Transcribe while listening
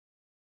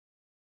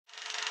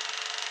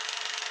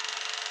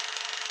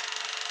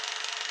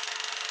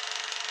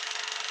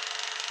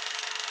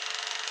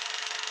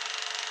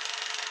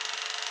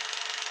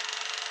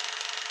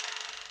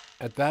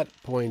At that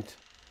point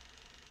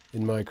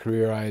in my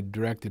career, I had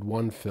directed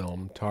one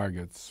film,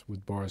 Targets,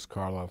 with Boris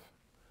Karloff,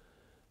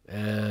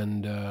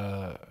 and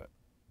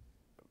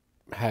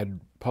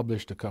had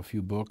published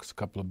few books, a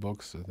couple of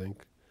books, I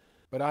think.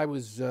 But I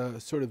was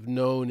sort of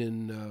known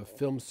in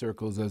film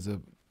circles as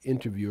an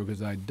interviewer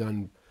because I'd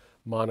done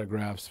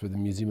monographs for the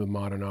Museum of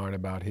Modern Art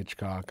about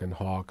Hitchcock and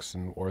Hawks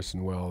and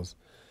Orson Welles,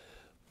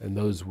 and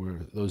those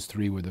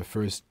three were the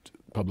first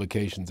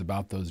publications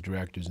about those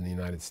directors in the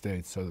United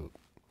States. So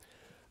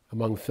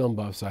among film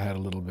buffs, I had a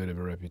little bit of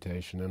a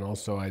reputation, and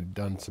also I'd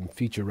done some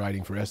feature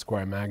writing for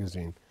Esquire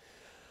magazine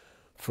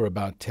for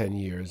about 10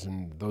 years,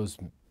 and those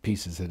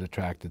pieces had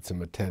attracted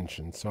some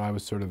attention. So I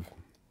was sort of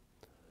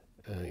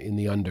in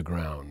the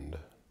underground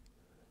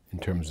in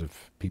terms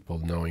of people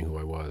knowing who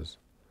I was.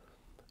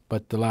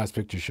 But the Last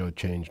Picture Show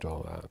changed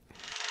all that.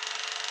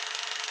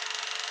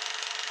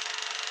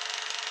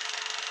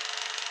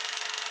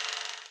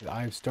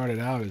 I started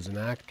out as an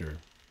actor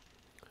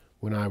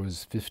when I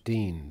was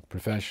 15,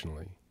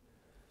 professionally,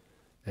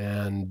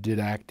 and did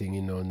acting,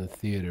 in the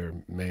theater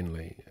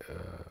mainly,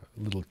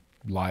 little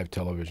live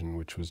television,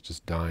 which was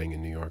just dying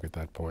in New York at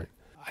that point.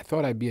 I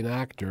thought I'd be an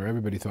actor.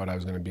 Everybody thought I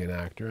was going to be an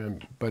actor,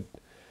 but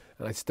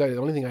I studied.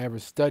 The only thing I ever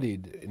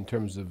studied in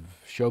terms of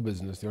show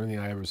business, the only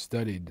thing I ever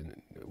studied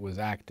was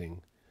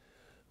acting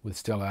with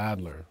Stella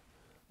Adler.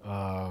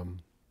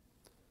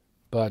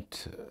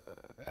 But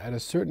at a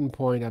certain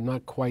point, I'm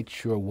not quite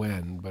sure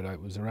when, but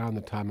it was around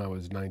the time I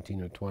was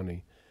 19 or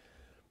 20,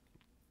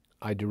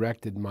 I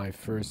directed my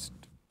first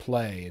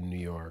play in New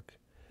York,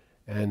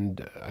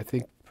 and I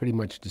think pretty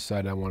much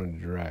decided I wanted to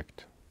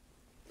direct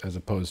as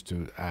opposed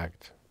to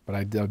act. But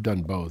I've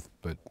done both,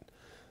 but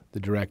the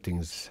directing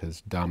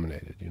has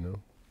dominated,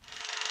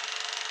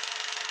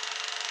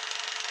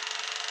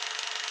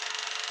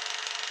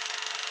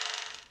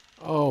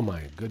 Oh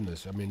my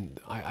goodness, I mean,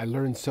 I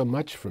learned so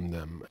much from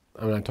them.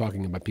 I'm not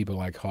talking about people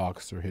like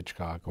Hawks or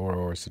Hitchcock or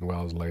Orson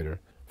Welles later,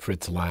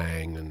 Fritz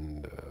Lang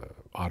and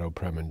Otto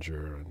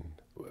Preminger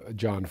and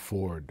John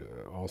Ford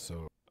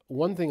also.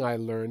 One thing I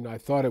learned, I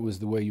thought it was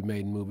the way you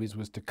made movies,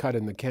 was to cut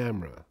in the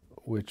camera,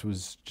 which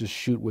was just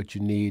shoot what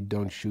you need,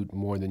 don't shoot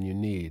more than you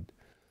need.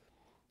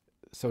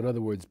 So in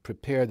other words,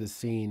 prepare the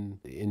scene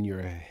in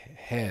your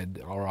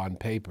head or on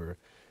paper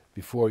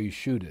before you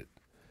shoot it.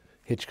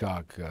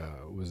 Hitchcock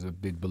was a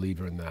big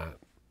believer in that.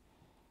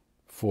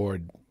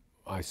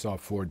 I saw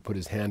Ford put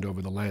his hand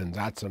over the lens.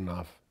 That's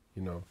enough,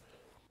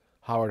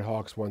 Howard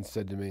Hawks once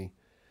said to me,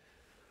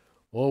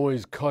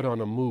 always cut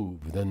on a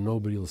move, then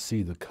nobody will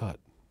see the cut.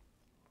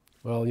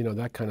 Well,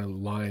 that kind of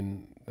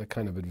line, that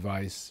kind of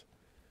advice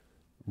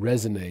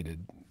resonated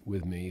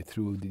with me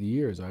through the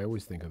years. I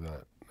always think of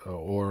that.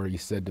 Or he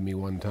said to me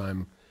one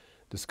time,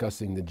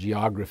 discussing the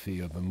geography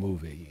of a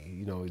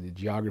movie, the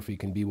geography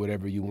can be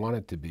whatever you want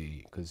it to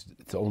be, because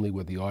it's only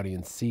what the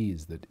audience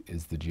sees that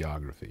is the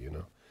geography,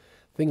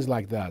 Things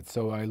like that.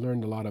 So I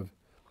learned a lot of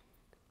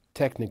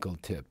technical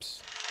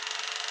tips.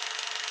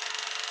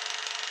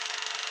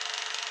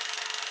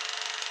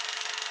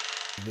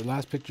 The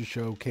Last Picture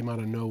Show came out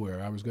of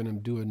nowhere. I was going to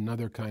do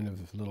another kind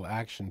of little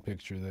action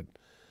picture that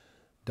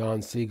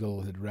Don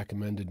Siegel had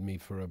recommended me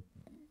for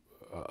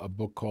a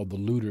book called The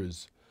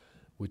Looters,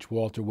 which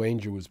Walter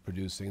Wanger was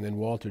producing. Then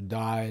Walter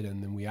died,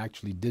 and then we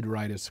actually did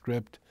write a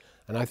script,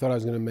 and I thought I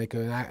was going to make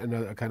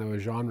a kind of a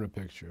genre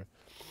picture.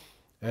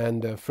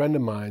 And a friend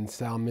of mine,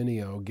 Sal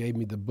Mineo, gave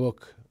me the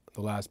book,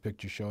 The Last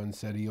Picture Show, and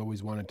said he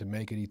always wanted to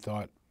make it. He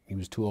thought he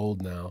was too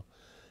old now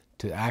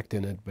to act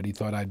in it, but he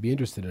thought I'd be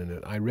interested in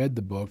it. I read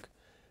the book,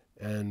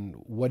 and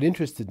what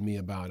interested me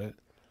about it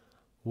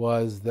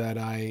was that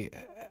I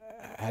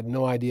had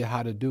no idea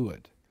how to do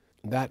it.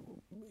 That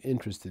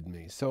interested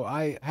me. So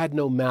I had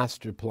no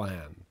master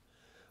plan.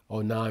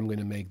 Oh, now I'm going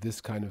to make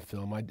this kind of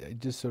film. I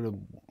just sort of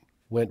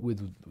went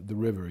with the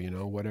river,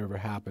 whatever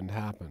happened,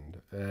 happened.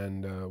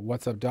 And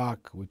What's Up,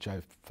 Doc, which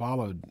I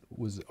followed,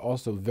 was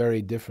also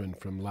very different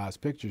from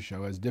Last Picture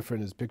Show, as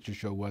different as Picture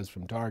Show was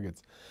from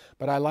Targets.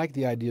 But I liked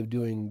the idea of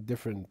doing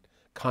different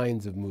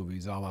kinds of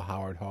movies, a la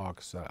Howard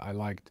Hawks. I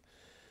liked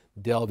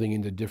delving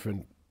into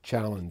different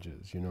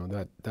challenges,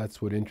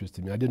 that's what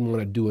interested me. I didn't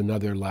want to do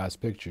another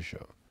Last Picture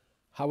Show.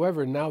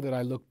 However, now that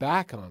I look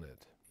back on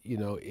it,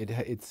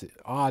 it's an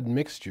odd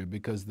mixture,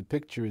 because the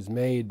picture is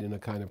made in a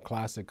kind of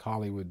classic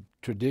Hollywood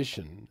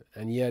tradition,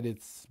 and yet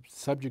its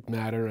subject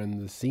matter and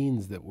the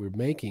scenes that we're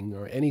making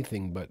are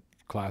anything but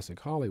classic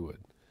Hollywood.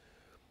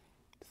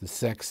 The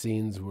sex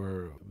scenes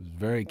were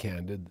very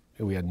candid.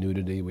 We had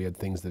nudity. We had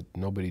things that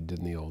nobody did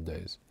in the old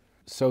days.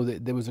 So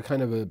there was a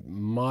kind of a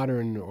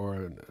modern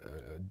or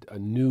a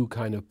new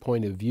kind of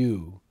point of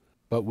view,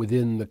 but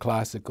within the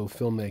classical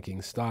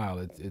filmmaking style.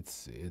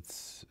 It's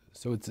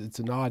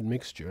an odd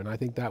mixture, and I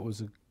think that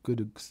was a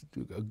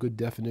good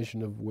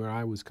definition of where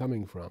I was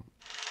coming from.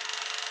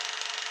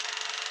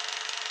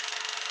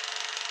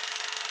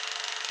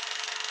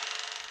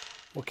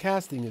 Well,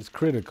 casting is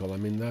critical. I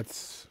mean,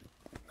 that's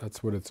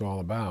what it's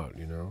all about,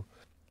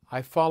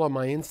 I follow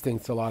my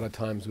instincts a lot of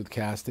times with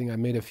casting. I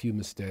made a few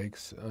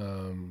mistakes.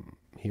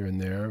 here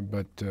and there,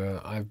 but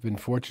I've been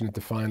fortunate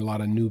to find a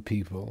lot of new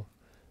people,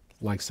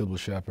 like Sybil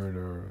Shepherd,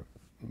 or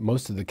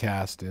most of the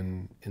cast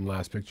in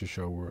Last Picture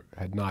Show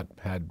had not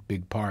had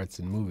big parts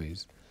in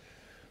movies.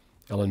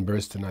 Ellen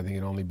Burstyn, I think,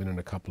 had only been in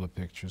a couple of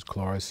pictures.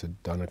 Cloris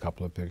had done a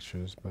couple of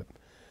pictures, but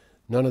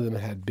none of them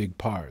had big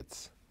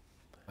parts.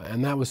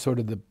 And that was sort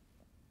of the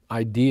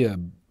idea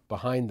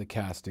behind the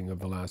casting of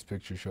The Last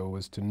Picture Show,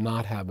 was to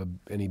not have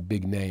any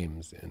big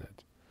names in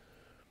it.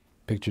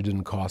 Picture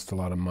didn't cost a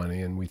lot of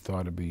money, and we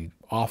thought it'd be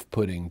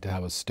off-putting to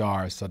have a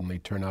star suddenly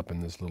turn up in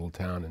this little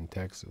town in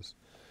Texas.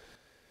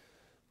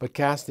 But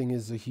casting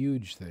is a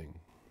huge thing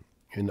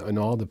in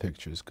all the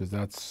pictures, because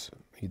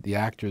the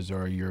actors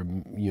are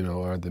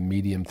are the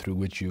medium through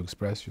which you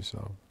express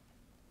yourself.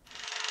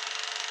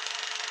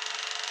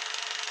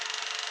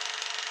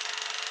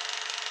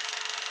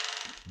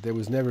 There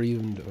was never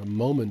even a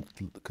moment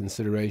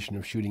consideration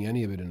of shooting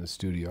any of it in a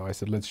studio. I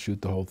said, let's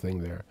shoot the whole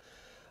thing there.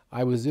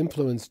 I was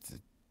influenced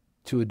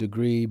to a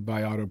degree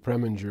by Otto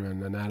Preminger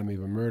and Anatomy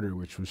of a Murder,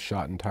 which was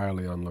shot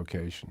entirely on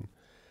location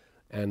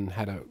and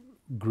had a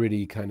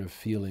gritty kind of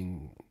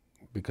feeling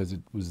because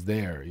it was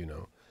there,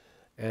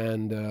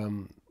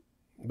 And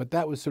but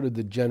that was sort of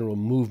the general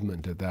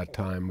movement at that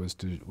time, was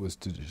to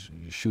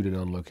shoot it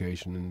on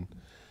location. And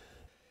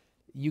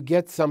you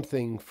get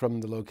something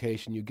from the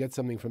location, you get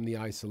something from the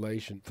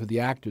isolation for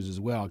the actors as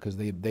well, because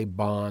they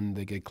bond,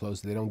 they get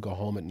close, they don't go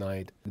home at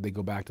night, they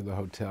go back to the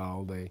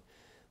hotel,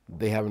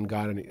 they haven't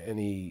got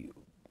any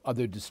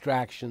other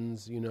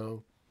distractions,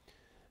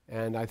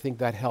 And I think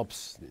that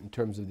helps in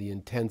terms of the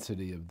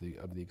intensity of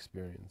the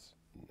experience.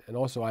 And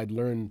also I'd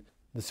learned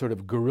the sort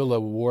of guerrilla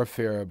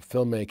warfare of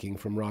filmmaking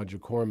from Roger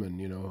Corman,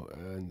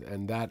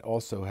 and that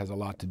also has a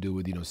lot to do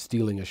with,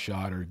 stealing a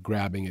shot or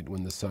grabbing it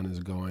when the sun is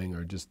going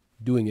or just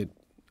doing it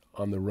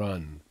on the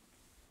run.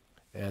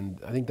 And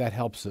I think that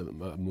helps a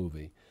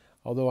movie.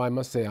 Although I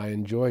must say I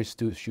enjoy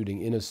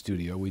shooting in a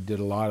studio. We did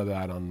a lot of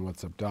that on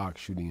What's Up Doc,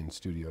 shooting in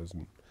studios.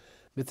 And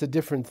it's a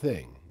different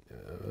thing.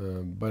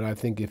 But I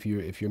think if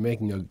you're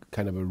making a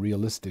kind of a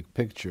realistic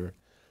picture,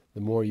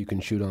 the more you can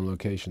shoot on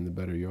location, the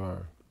better you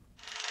are.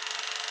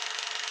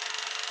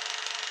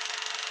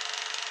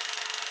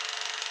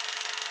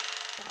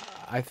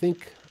 I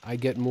think I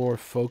get more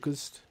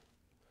focused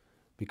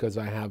because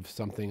I have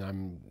something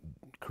I'm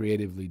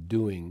creatively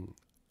doing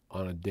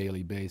on a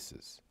daily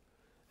basis.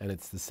 And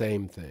it's the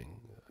same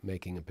thing,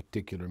 making a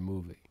particular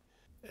movie.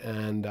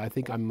 And I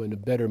think I'm in a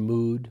better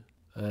mood,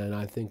 and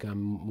I think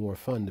I'm more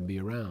fun to be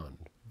around,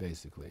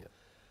 basically.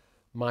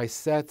 My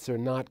sets are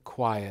not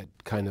quiet,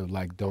 kind of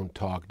like don't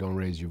talk, don't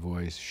raise your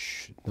voice,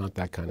 shh, not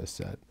that kind of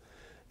set.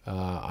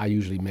 I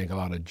usually make a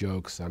lot of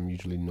jokes. I'm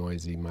usually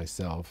noisy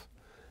myself.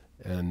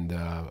 And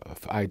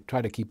I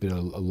try to keep it a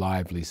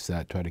lively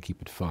set, try to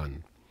keep it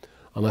fun,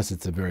 unless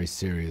it's a very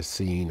serious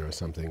scene or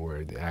something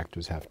where the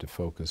actors have to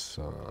focus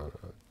on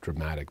a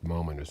dramatic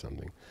moment or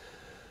something.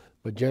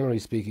 But generally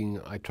speaking,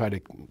 I try to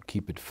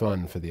keep it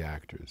fun for the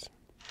actors.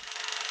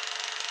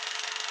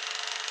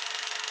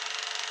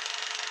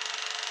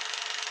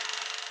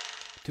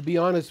 To be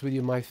honest with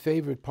you, my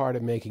favorite part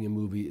of making a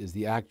movie is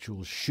the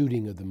actual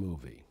shooting of the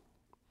movie.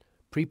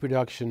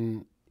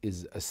 Pre-production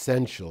is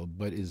essential,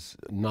 but is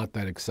not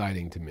that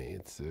exciting to me.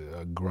 It's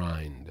a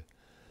grind.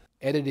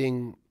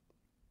 Editing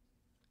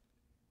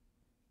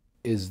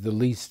is the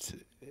least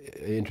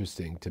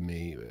interesting to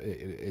me,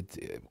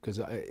 because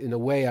in a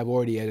way I've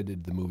already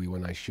edited the movie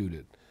when I shoot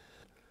it.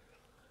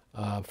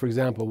 For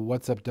example,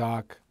 What's Up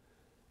Doc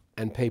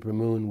and Paper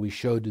Moon we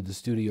showed to the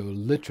studio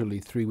literally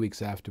 3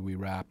 weeks after we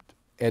wrapped,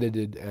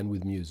 edited and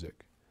with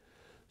music.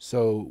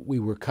 So we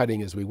were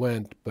cutting as we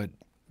went, but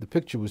the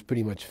picture was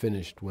pretty much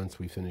finished once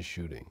we finished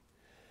shooting.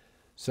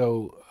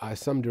 So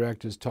some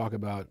directors talk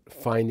about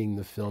finding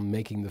the film,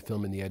 making the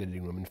film in the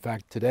editing room. In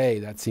fact, today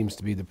that seems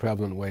to be the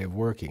prevalent way of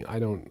working.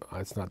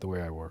 It's not the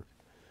way I work.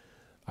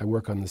 I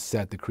work on the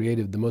set.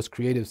 The most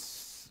creative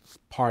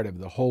part of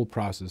the whole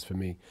process for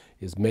me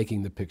is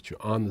making the picture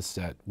on the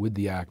set with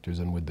the actors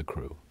and with the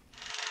crew.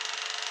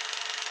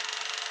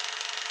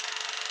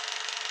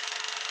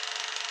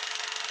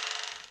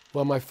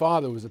 Well, my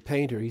father was a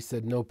painter. He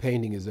said no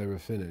painting is ever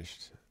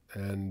finished.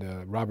 And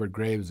Robert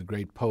Graves, a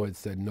great poet,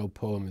 said no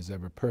poem is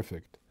ever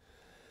perfect.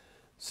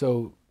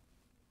 So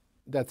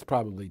that's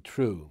probably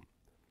true.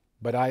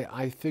 But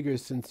I figure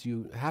since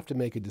you have to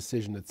make a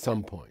decision at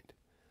some point,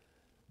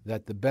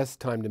 that the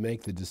best time to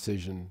make the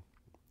decision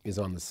is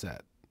on the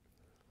set.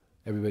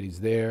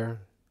 Everybody's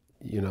there,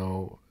 you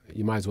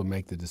might as well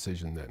make the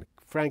decision then.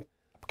 Frank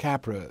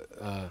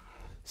Capra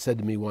said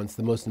to me once,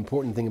 the most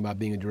important thing about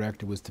being a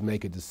director was to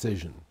make a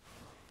decision.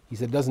 He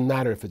said, it doesn't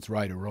matter if it's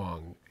right or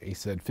wrong. He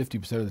said,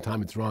 50% of the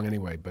time it's wrong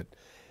anyway, but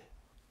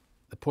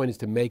the point is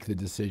to make the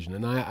decision.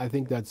 And I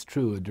think that's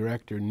true. A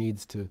director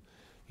needs to,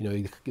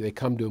 they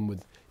come to him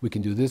with, we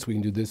can do this, we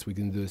can do this, we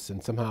can do this,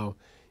 and somehow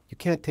you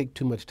can't take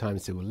too much time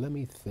and say, well, let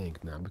me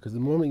think now. Because the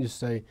moment you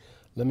say,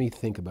 let me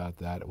think about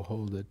that, or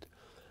hold it,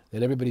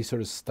 then everybody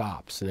sort of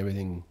stops and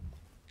everything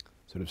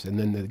and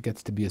then it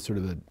gets to be a sort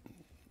of a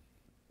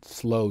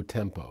slow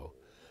tempo.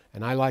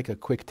 And I like a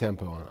quick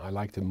tempo. I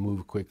like to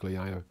move quickly.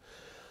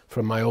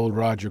 From my old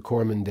Roger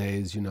Corman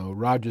days, you know,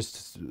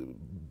 Roger's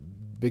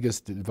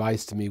biggest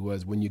advice to me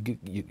was when you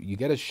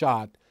get a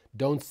shot,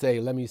 don't say,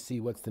 let me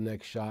see what's the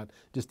next shot.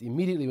 Just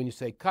immediately when you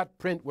say, cut,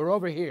 print, we're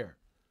over here.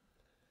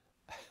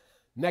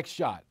 Next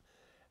shot.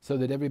 So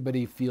that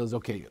everybody feels,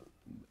 okay.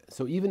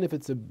 So even if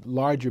it's a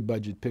larger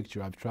budget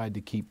picture, I've tried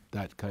to keep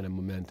that kind of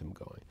momentum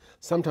going.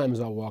 Sometimes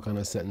I'll walk on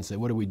a set and say,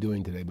 what are we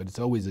doing today? But it's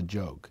always a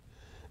joke,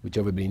 which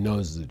everybody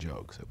knows is a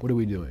joke. So what are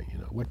we doing? You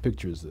know, what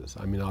picture is this?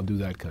 I mean, I'll do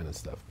that kind of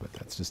stuff, but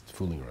that's just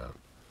fooling around.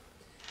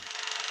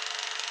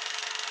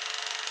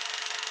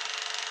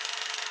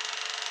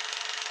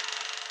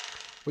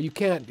 Well, you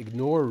can't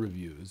ignore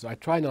reviews. I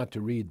try not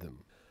to read them.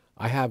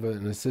 I have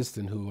an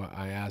assistant who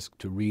I ask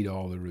to read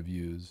all the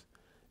reviews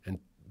and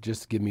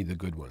just give me the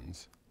good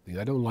ones.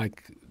 I don't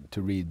like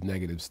to read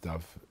negative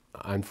stuff.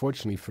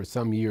 Unfortunately, for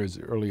some years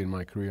early in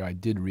my career, I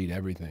did read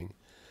everything,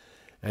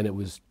 and it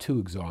was too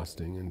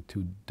exhausting and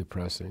too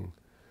depressing.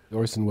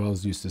 Orson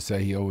Welles used to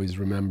say he always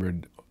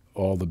remembered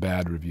all the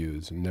bad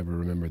reviews and never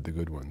remembered the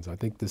good ones. I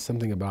think there's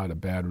something about a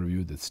bad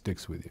review that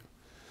sticks with you.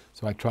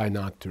 So I try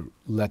not to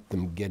let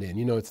them get in.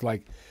 You know, it's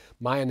like,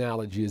 my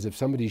analogy is if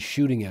somebody's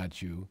shooting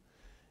at you,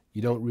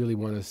 you don't really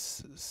want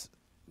to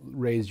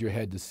raise your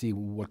head to see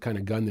what kind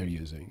of gun they're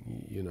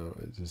using. You know,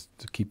 just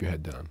to keep your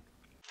head down.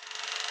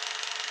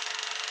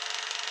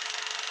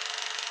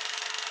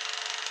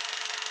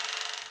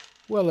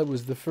 Well, it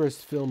was the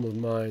first film of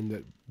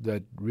mine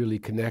that really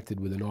connected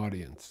with an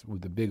audience,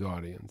 with a big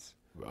audience.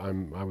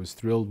 I was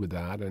thrilled with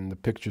that, and the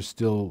picture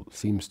still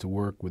seems to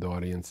work with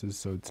audiences,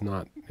 so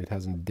it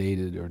hasn't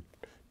dated or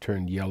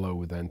turned yellow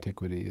with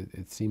antiquity.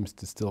 It seems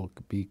to still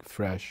be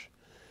fresh.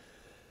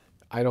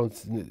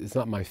 It's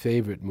not my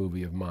favorite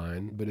movie of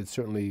mine, but it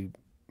certainly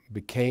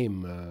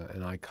became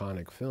an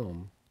iconic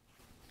film.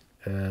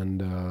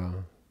 And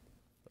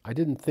I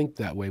didn't think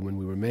that way when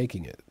we were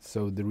making it.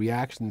 So the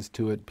reactions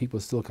to it,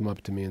 people still come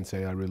up to me and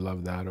say, I really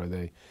love that, or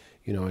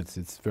you know,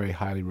 it's very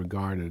highly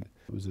regarded.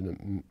 It was a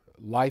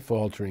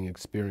life-altering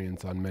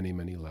experience on many,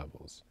 many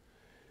levels.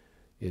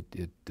 It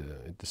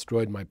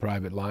destroyed my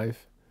private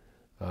life.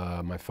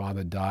 My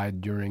father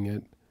died during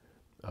it.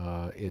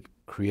 It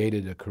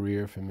created a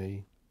career for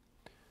me.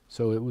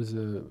 So it was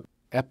an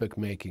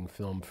epic-making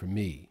film for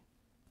me.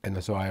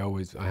 And so I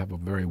have a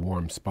very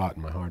warm spot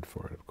in my heart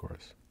for it, of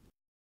course.